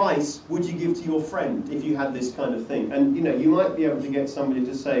 what advice would you give to your friend if you had this kind of thing? And you know, you might be able to get somebody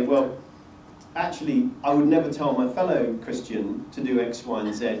to say, well, actually, I would never tell my fellow Christian to do X, Y,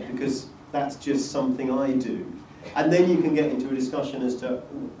 and Z because that's just something I do. And then you can get into a discussion as to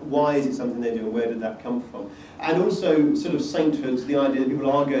why is it something they do and where did that come from. And also sort of sainthoods, the idea that people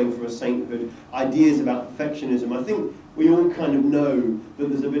are going for a sainthood, ideas about perfectionism. I think we all kind of know that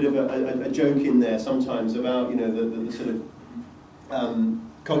there's a bit of a joke in there sometimes about, you know, the sort of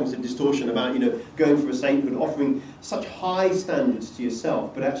cognitive distortion about, you know, going for a sainthood, offering such high standards to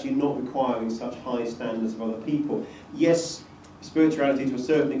yourself, but actually not requiring such high standards of other people. Yes, spirituality to a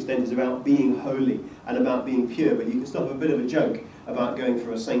certain extent is about being holy and about being pure, but you can still have a bit of a joke about going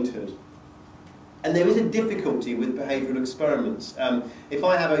for a sainthood. And there is a difficulty with behavioural experiments. If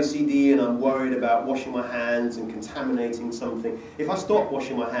I have OCD and I'm worried about washing my hands and contaminating something, if I stop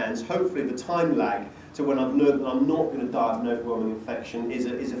washing my hands, hopefully the time lag to when I've learned that I'm not going to die of an overwhelming infection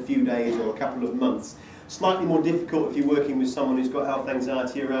is a few days or a couple of months. Slightly more difficult if you're working with someone who's got health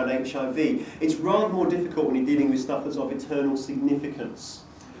anxiety around HIV. It's rather more difficult when you're dealing with stuff that's of eternal significance.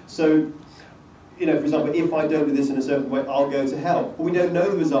 So, you know, for example, if I don't do this in a certain way, I'll go to hell. But we don't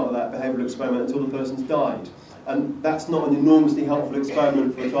know the result of that behavioural experiment until the person's died. And that's not an enormously helpful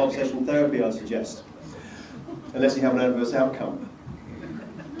experiment for a 12-session therapy, I suggest. Unless you have an adverse outcome.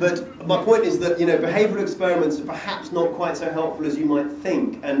 But my point is that, you know, behavioural experiments are perhaps not quite so helpful as you might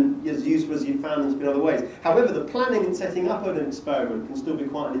think, and as useful as you've found them in other ways. However, the planning and setting up of an experiment can still be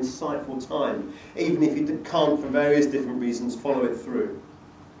quite an insightful time, even if you can't, for various different reasons, follow it through.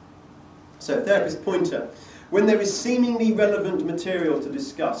 So, therapist pointer. When there is seemingly relevant material to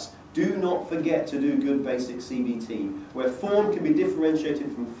discuss, do not forget to do good basic CBT, where form can be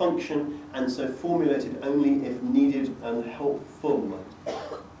differentiated from function, and so formulated only if needed and helpful.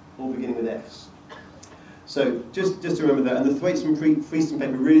 All beginning with F's. So just to remember that, and the Thwaites and Friesen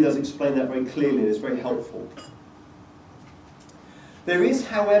paper really does explain that very clearly, and it's very helpful. There is,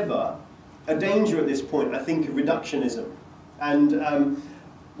 however, a danger at this point, I think, of reductionism. And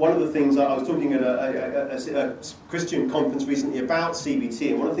one of the things, I was talking at a Christian conference recently about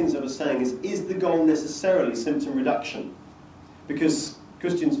CBT, and one of the things I was saying is the goal necessarily symptom reduction? Because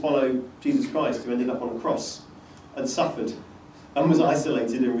Christians follow Jesus Christ, who ended up on a cross and suffered and was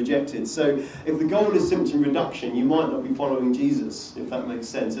isolated and rejected. So if the goal is symptom reduction, you might not be following Jesus, if that makes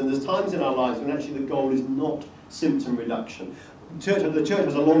sense. And there's times in our lives when actually the goal is not symptom reduction. The church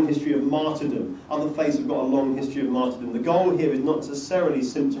has a long history of martyrdom. Other faiths have got a long history of martyrdom. The goal here is not necessarily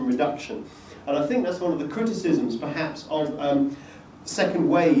symptom reduction. And I think that's one of the criticisms, perhaps, of second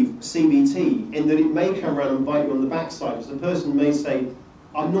wave CBT, in that it may come around and bite you on the backside, because the person may say,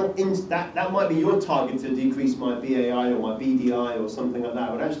 I'm not in that might be your target to decrease my BAI or my BDI or something like that,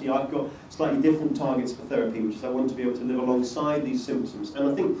 but actually I've got slightly different targets for therapy, which is I want to be able to live alongside these symptoms. And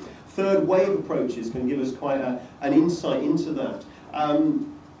I think third wave approaches can give us quite an insight into that.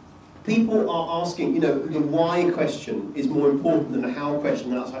 People are asking, you know, the why question is more important than the how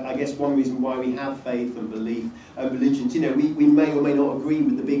question. That's, I guess, one reason why we have faith and belief and religions. You know, we may or may not agree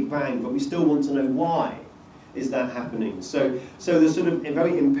with the Big Bang, but we still want to know why is that happening. So there's sort of a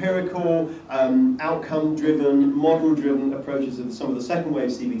very empirical, outcome-driven, model-driven approaches of some of the second wave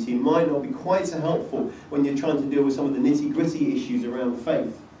CBT might not be quite so helpful when you're trying to deal with some of the nitty-gritty issues around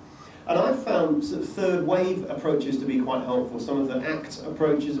faith. And I've found sort of third wave approaches to be quite helpful. Some of the ACT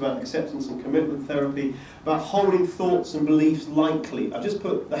approaches about acceptance and commitment therapy, about holding thoughts and beliefs lightly. I've just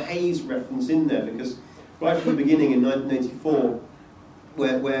put the Hayes reference in there because right from the beginning in 1984,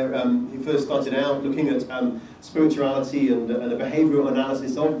 where he first started out looking at spirituality and a behavioural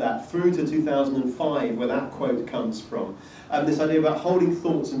analysis of that through to 2005, where that quote comes from. This idea about holding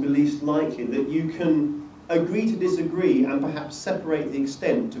thoughts and beliefs lightly, that you can agree to disagree and perhaps separate the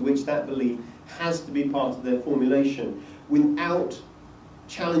extent to which that belief has to be part of their formulation without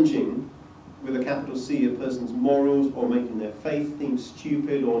challenging, with a capital C, a person's morals or making their faith seem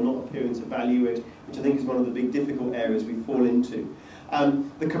stupid or not appearing to value it, which I think is one of the big difficult areas we fall into.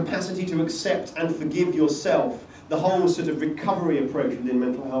 The capacity to accept and forgive yourself, the whole sort of recovery approach within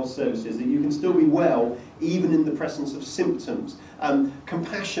mental health services, that you can still be well even in the presence of symptoms.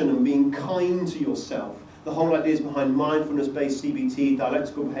 Compassion and being kind to yourself. The whole ideas behind mindfulness-based CBT,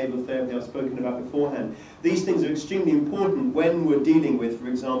 dialectical behavioural therapy I've spoken about beforehand. These things are extremely important when we're dealing with, for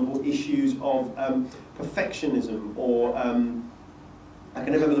example, issues of perfectionism or, I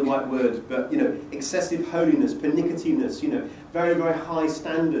can never remember the right word, but excessive holiness, pernicativeness, very, very high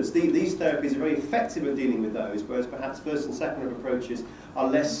standards. These therapies are very effective at dealing with those, whereas perhaps first and second approaches are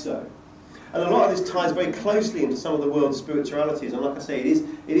less so. And a lot of this ties very closely into some of the world's spiritualities. And like I say, it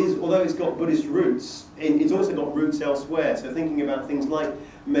is although it's got Buddhist roots, it's also got roots elsewhere. So thinking about things like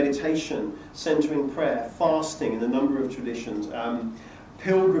meditation, centering prayer, fasting in a number of traditions,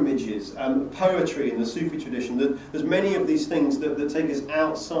 pilgrimages, poetry in the Sufi tradition. There's many of these things that take us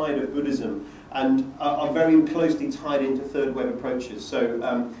outside of Buddhism and are very closely tied into third wave approaches.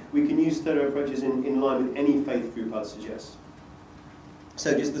 So we can use third wave approaches in line with any faith group, I'd suggest.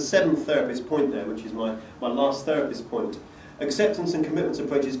 So just the seventh therapist point there, which is my last therapist point. Acceptance and commitments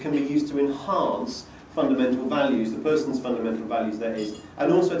approaches can be used to enhance fundamental values, the person's fundamental values that is,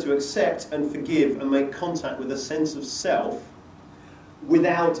 and also to accept and forgive and make contact with a sense of self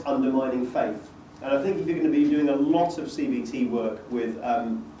without undermining faith. And I think if you're going to be doing a lot of CBT work with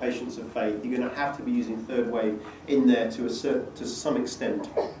patients of faith, you're going to have to be using third wave in there to some extent.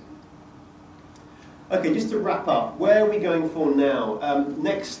 Okay, just to wrap up, where are we going for now?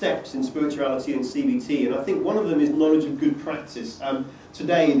 Next steps in spirituality and CBT, and I think one of them is knowledge of good practice.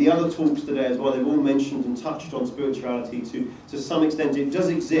 Today, the other talks today as well, they've all mentioned and touched on spirituality to some extent. It does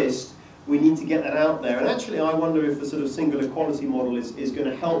exist. We need to get that out there. And actually, I wonder if the sort of single equality model is going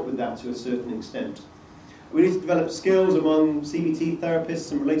to help with that to a certain extent. We need to develop skills among CBT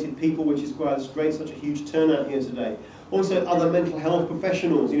therapists and related people, which is why it's great, such a huge turnout here today. Also, other mental health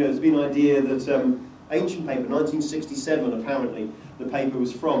professionals. There's been an idea that ancient paper, 1967 apparently, the paper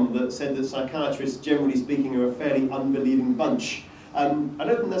was from, that said that psychiatrists, generally speaking, are a fairly unbelieving bunch. I don't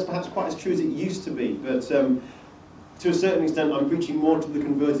think that's perhaps quite as true as it used to be, but to a certain extent I'm preaching more to the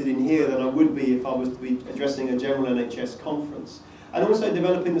converted in here than I would be if I was to be addressing a general NHS conference. And also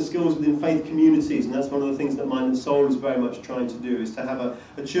developing the skills within faith communities, and that's one of the things that Mind and Soul is very much trying to do, is to have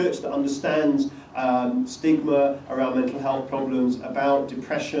a church that understands stigma around mental health problems, about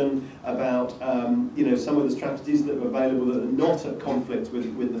depression, about some of the strategies that are available that are not at conflict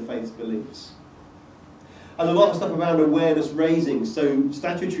with the faith's beliefs. And a lot of stuff around awareness raising. So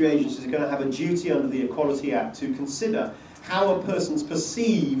statutory agencies are going to have a duty under the Equality Act to consider how a person's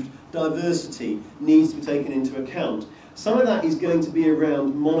perceived diversity needs to be taken into account. Some of that is going to be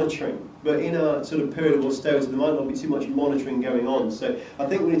around monitoring, but in our sort of period of austerity there might not be too much monitoring going on. So I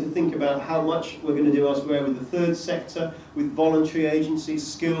think we need to think about how much we're going to do elsewhere with the third sector, with voluntary agencies,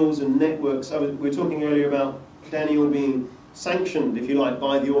 skills and networks. We were talking earlier about Daniel being sanctioned, if you like,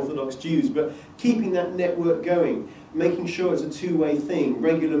 by the Orthodox Jews, but keeping that network going, making sure it's a two-way thing,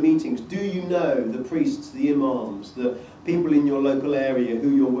 regular meetings. Do you know the priests, the imams, the people in your local area who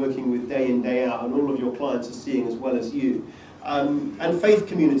you're working with day in, day out, and all of your clients are seeing as well as you? And faith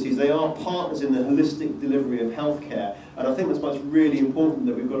communities, they are partners in the holistic delivery of healthcare, and I think that's what's really important,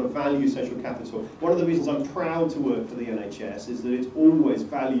 that we've got to value social capital. One of the reasons I'm proud to work for the NHS is that it's always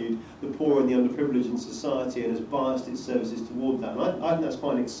valued the poor and the underprivileged in society and has biased its services toward that. And I think that's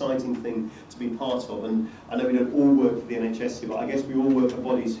quite an exciting thing to be part of, and I know we don't all work for the NHS here, but I guess we all work for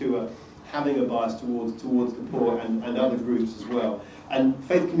bodies who are having a bias towards the poor and other groups as well. And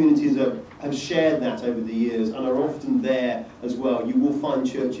faith communities have shared that over the years and are often there as well. You will find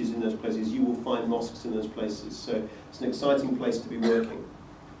churches in those places, you will find mosques in those places, so it's an exciting place to be working.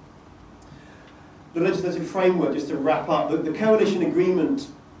 The legislative framework, just to wrap up, the coalition agreement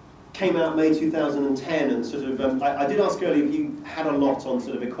came out May 2010, and sort of, I did ask earlier if you had a lot on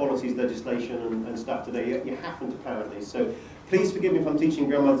sort of equalities legislation and stuff today. You haven't apparently, so please forgive me if I'm teaching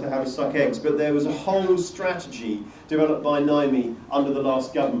grandmother how to suck eggs, but there was a whole strategy developed by NIME under the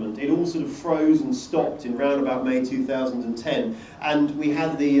last government. It all sort of froze and stopped in round about May 2010, and we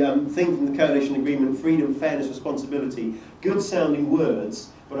had the thing from the coalition agreement, freedom, fairness, responsibility, good sounding words,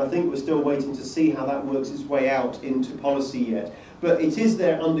 but I think we're still waiting to see how that works its way out into policy yet. But it is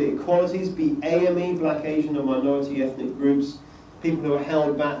there under equalities, be AME, black, Asian or minority ethnic groups, people who are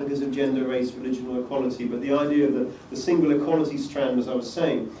held back because of gender, race, religion or equality, but the idea of the single equality strand, as I was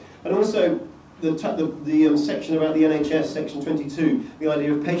saying. And also the section about the NHS, section 22, the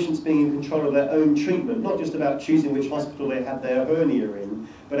idea of patients being in control of their own treatment, not just about choosing which hospital they had their hernia in,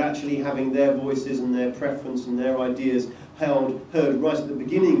 but actually having their voices and their preference and their ideas heard right at the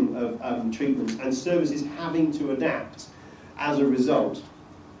beginning of treatments, and services having to adapt as a result.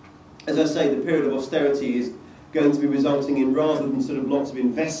 As I say, the period of austerity is going to be resulting in, rather than sort of lots of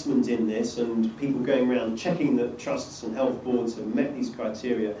investment in this and people going around checking that trusts and health boards have met these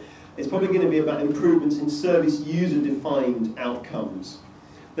criteria, it's probably going to be about improvements in service user-defined outcomes.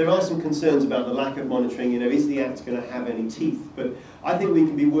 There are some concerns about the lack of monitoring, is the Act going to have any teeth? But I think we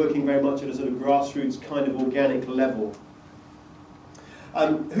can be working very much at a sort of grassroots kind of organic level.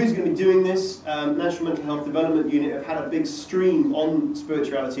 Who's going to be doing this? National Mental Health Development Unit have had a big stream on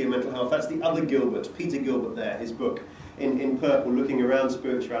spirituality and mental health. That's the other Gilbert, Peter Gilbert there, his book in purple, looking around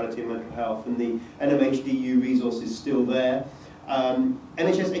spirituality and mental health, and the NMHDU resource is still there.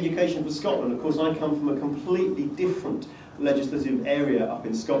 NHS Education for Scotland, of course I come from a completely different legislative area up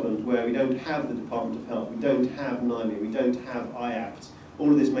in Scotland where we don't have the Department of Health, we don't have NIME, we don't have IAPT. All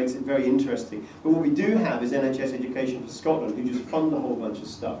of this makes it very interesting. But what we do have is NHS Education for Scotland, who just fund a whole bunch of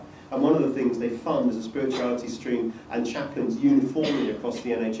stuff. And one of the things they fund is a spirituality stream and chaplains uniformly across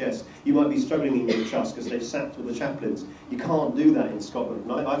the NHS. You might be struggling in your trust because they've sacked all the chaplains. You can't do that in Scotland.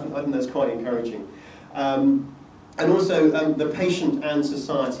 And I think that's quite encouraging. And also, the patient and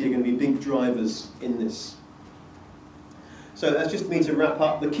society are going to be big drivers in this. So that's just me to wrap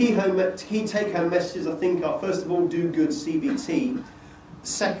up. The key take-home messages, I think, are, first of all, do good CBT.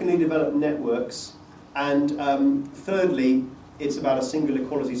 Secondly, develop networks. And thirdly, it's about a single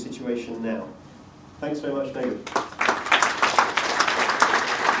equality situation now. Thanks very much, David.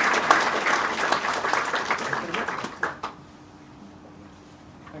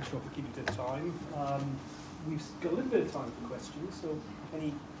 Thanks, Rob, for keeping to the time. We've got a little bit of time for questions, so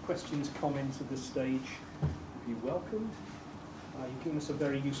any questions, comments at this stage would be welcomed. You've given us a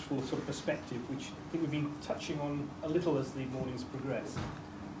very useful sort of perspective, which I think we've been touching on a little as the morning's progressed.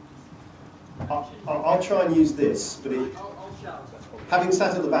 I'll try and use this, but having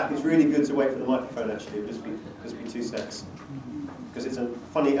sat at the back, it's really good to wait for the microphone, actually. It'll just be 2 secs. Because it's a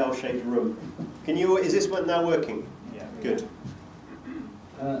funny L-shaped room. Is this one now working? Yeah. Good.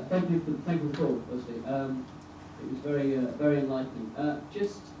 Thank you for the talk, firstly. It was very enlightening.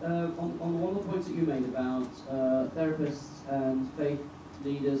 Just on one of the points that you made about therapists and faith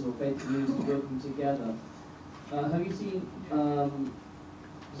leaders or faith communities working together, have you seen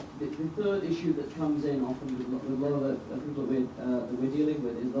the third issue that comes in often with a lot of the people that we're dealing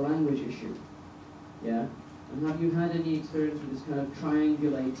with is the language issue? Yeah. And have you had any experience with this kind of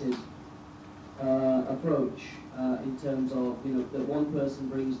triangulated approach in terms of that one person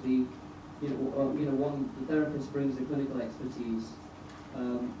brings the the therapist brings the clinical expertise,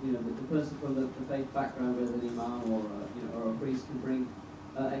 the person from the faith background, whether an imam or a priest, can bring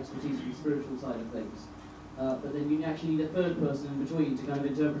expertise from the spiritual side of things. But then you actually need a third person in between to kind of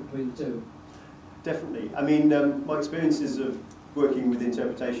interpret between the two. Definitely. I mean, my experiences of working with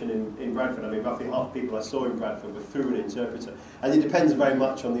interpretation in Bradford, I mean, roughly half the people I saw in Bradford were through an interpreter. And it depends very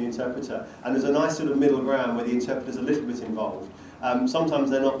much on the interpreter. And there's a nice sort of middle ground where the interpreter's a little bit involved. Sometimes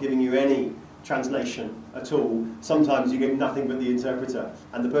they're not giving you any translation at all. Sometimes you get nothing but the interpreter.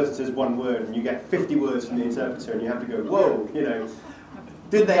 And the person says one word and you get 50 words from the interpreter and you have to go, whoa,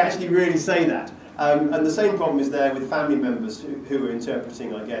 did they actually really say that? And the same problem is there with family members who are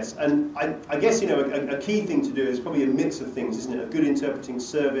interpreting, I guess. And I guess, a key thing to do is probably a mix of things, isn't it? A good interpreting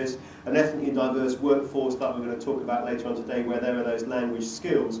service, an ethnically diverse workforce that we're going to talk about later on today, where there are those language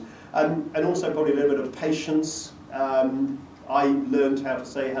skills. And also probably a little bit of patience. I learned how to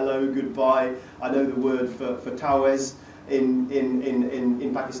say hello, goodbye. I know the word for tawez in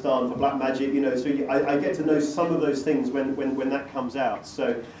Pakistan for black magic, so I get to know some of those things when that comes out.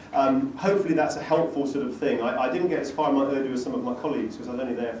 So hopefully that's a helpful sort of thing. I didn't get as far in my Urdu as some of my colleagues because I was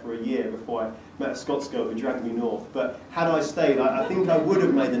only there for a year before I met a Scots girl who dragged me north. But had I stayed, I think I would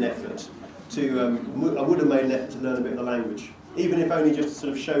have made an effort to learn a bit of the language, even if only just to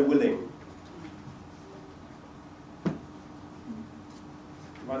sort of show willing.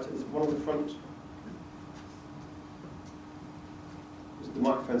 Right, there's one on the front. The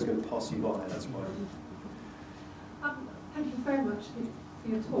microphone's going to pass you by, that's why. Thank you very much for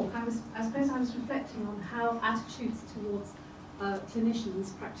your talk. I suppose I was reflecting on how attitudes towards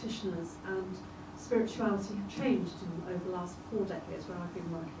clinicians, practitioners, and spirituality have changed over the last 4 decades where I've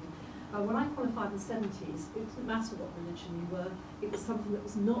been working. When I qualified in the 70s, it didn't matter what religion you were, it was something that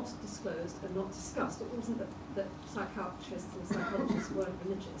was not disclosed and not discussed. It wasn't that psychiatrists and psychologists weren't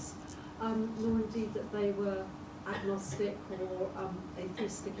religious, nor indeed that they were agnostic or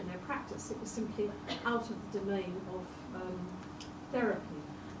atheistic in their practice. It was simply out of the domain of therapy.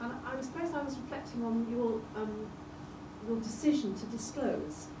 And I suppose I was reflecting on your decision to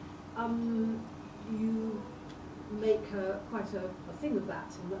disclose. You make quite a thing of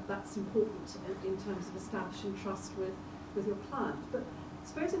that, and that's important in terms of establishing trust with your client. But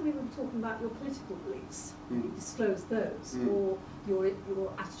supposing we were talking about your political beliefs, you disclose those, or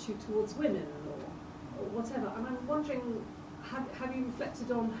your attitude towards women, or whatever. And I'm wondering, have you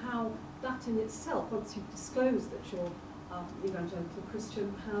reflected on how that in itself, once you've disclosed that you're evangelical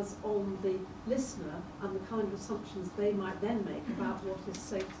Christian, has on the listener and the kind of assumptions they might then make about what is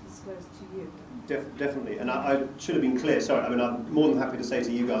safe to disclose to you? Definitely, and I should have been clear, sorry, I mean, I'm more than happy to say to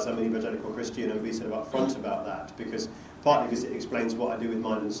you guys I'm an evangelical Christian and be sort of upfront about that, because partly because it explains what I do with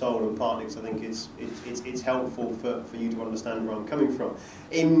mind and soul, and partly because I think it's helpful for you to understand where I'm coming from.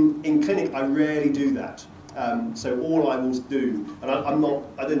 In clinic, I rarely do that. So all I will do, and I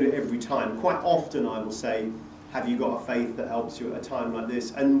don't do it every time, quite often I will say, have you got a faith that helps you at a time like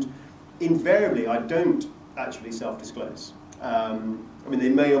this? And invariably, I don't actually self-disclose. I mean, they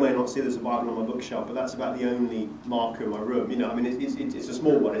may or may not see there's a Bible on my bookshelf, but that's about the only marker in my room. You know, I mean, it's a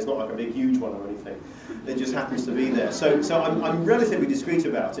small one. It's not like a big, huge one or anything. It just happens to be there. So I'm relatively discreet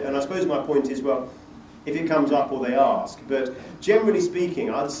about it. And I suppose my point is, well, if it comes up or they ask. But generally speaking,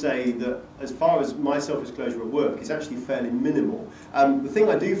 I'd say that as far as my self-disclosure at work, it's actually fairly minimal. The thing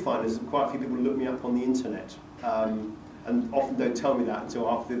I do find is that quite a few people look me up on the internet. And often don't tell me that until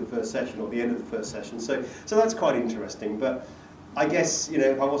after the first session or the end of the first session. So that's quite interesting. But I guess, you know,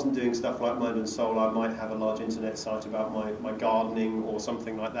 if I wasn't doing stuff like Mind and Soul, I might have a large internet site about my gardening or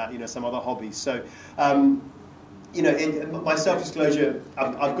something like that, you know, some other hobbies. So, you know, my self-disclosure,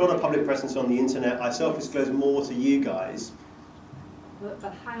 I've got a public presence on the internet. I self-disclose more to you guys.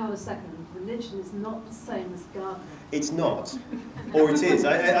 But hang on a second, religion is not the same as gardening. It's not, or it is.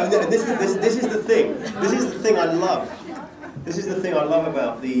 This is the thing. This is the thing I love. This is the thing I love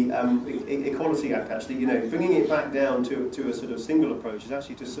about the Equality Act. Actually, you know, bringing it back down to a sort of single approach is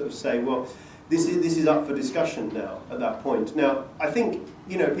actually to sort of say, well, this is up for discussion now. At that point, now I think,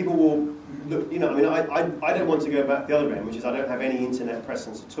 you know, people will look. You know, I mean, I don't want to go back the other end, which is I don't have any internet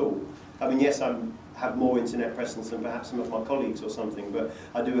presence at all. I mean, yes, I have more internet presence than perhaps some of my colleagues or something, but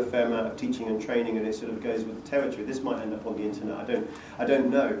I do a fair amount of teaching and training, and it sort of goes with the territory. This might end up on the internet. I don't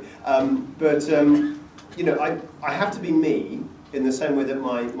know. You know, I have to be me in the same way that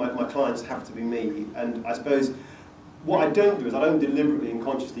my clients have to be me, and I suppose what I don't do is I don't deliberately and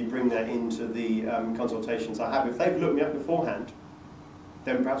consciously bring that into the consultations I have. If they've looked me up beforehand,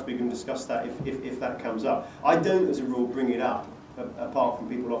 then perhaps we can discuss that if that comes up. I don't, as a rule, bring it up, apart from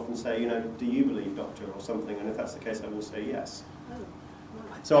people often say, you know, do you believe, doctor, or something, and if that's the case, I will say yes.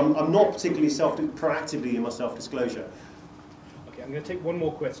 So I'm not particularly proactively in my self-disclosure. Okay, I'm going to take one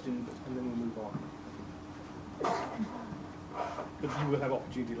more question, and then we'll move on. But you will have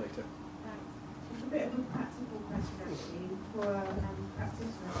opportunity later. It's a bit of a practical question actually for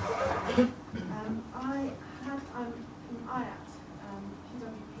practitioners. I had an IAT,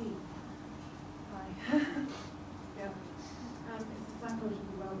 PWP. Yeah. It's a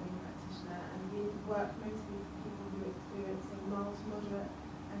psychological wellbeing practitioner, and we work mostly with people who are experiencing mild to moderate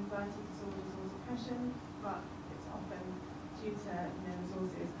anxiety disorders or depression, but it's often due to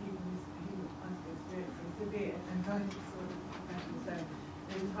resources, people who are experiencing severe anxiety disorders or depression, so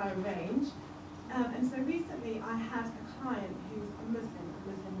the entire range. And so recently I had a client who's a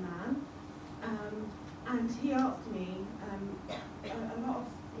Muslim man, and he asked me a lot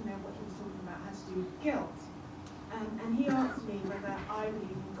of what he was talking about had to do with guilt, and he asked me whether I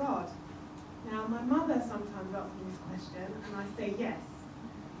believe in God. Now my mother sometimes asks me this question, and I say yes,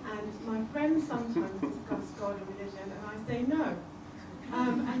 and my friends sometimes discuss God and religion, and I say no.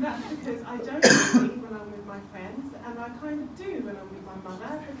 And that's because I don't believe when I'm with my friends, and I kind of do when I'm with my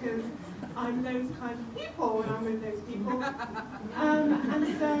mother, because I'm those kind of people when I'm with those people.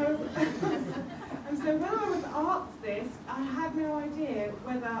 And so when I was asked this, I had no idea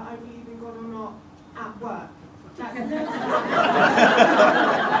whether I believe in God or not at work. That's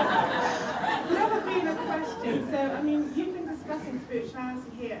never been a question. So, I mean, you've been discussing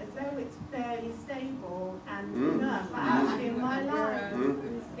spirituality here as though it's fairly stable and enough, but actually in my life,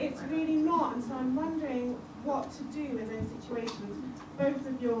 it's really not. And so I'm wondering what to do in those situations, both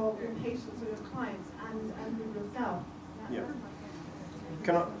with your patients or your clients and with yourself. Yeah.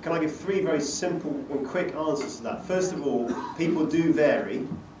 can I give 3 very simple and quick answers to that? First of all, people do vary, and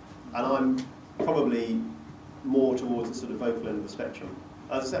I'm probably more towards the sort of vocal end of the spectrum.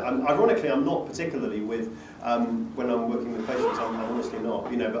 As I said, ironically, I'm not particularly with, when I'm working with patients, I'm honestly not,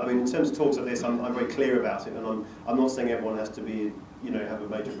 you know, but I mean, in terms of talks like this, I'm very clear about it, and I'm not saying everyone has to be, you know, have a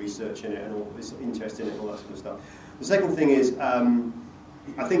major research in it and all this interest in it and all that sort of stuff. The second thing is,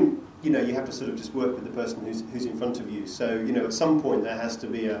 I think, you know, you have to sort of just work with the person who's in front of you. So, you know, at some point there has to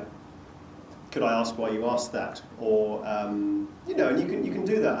be a, could I ask why you asked that? Or, you know, and you can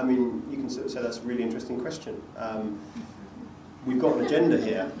do that. I mean, you can sort of say that's a really interesting question. We've got an agenda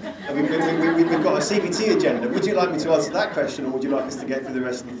here. We've got a CBT agenda. Would you like me to answer that question, or would you like us to get through the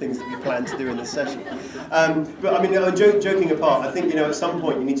rest of the things that we plan to do in this session? But I mean, joking apart, I think, you know, at some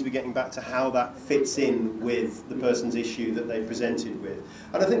point you need to be getting back to how that fits in with the person's issue that they presented with.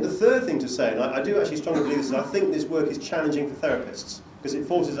 And I think the third thing to say, and I do actually strongly believe this, is I think this work is challenging for therapists, because it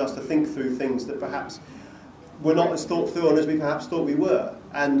forces us to think through things that perhaps we're not as thought through on as we perhaps thought we were.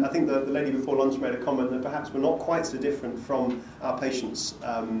 And I think the lady before lunch made a comment that perhaps we're not quite so different from our patients.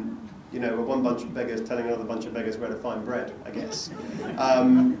 You know, we're one bunch of beggars telling another bunch of beggars where to find bread, I guess.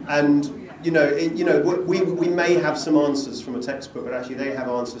 And you know, we may have some answers from a textbook, but actually they have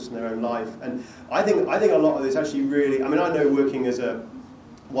answers in their own life. And I think a lot of this actually really, I mean, I know working as a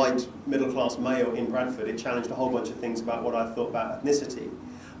white middle-class male in Bradford, it challenged a whole bunch of things about what I thought about ethnicity.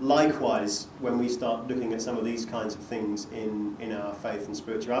 Likewise, when we start looking at some of these kinds of things in our faith and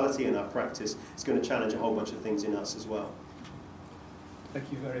spirituality and our practice, it's going to challenge a whole bunch of things in us as well.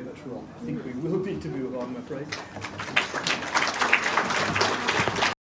 Thank you very much, Rob. I think we will need to move on, I'm afraid.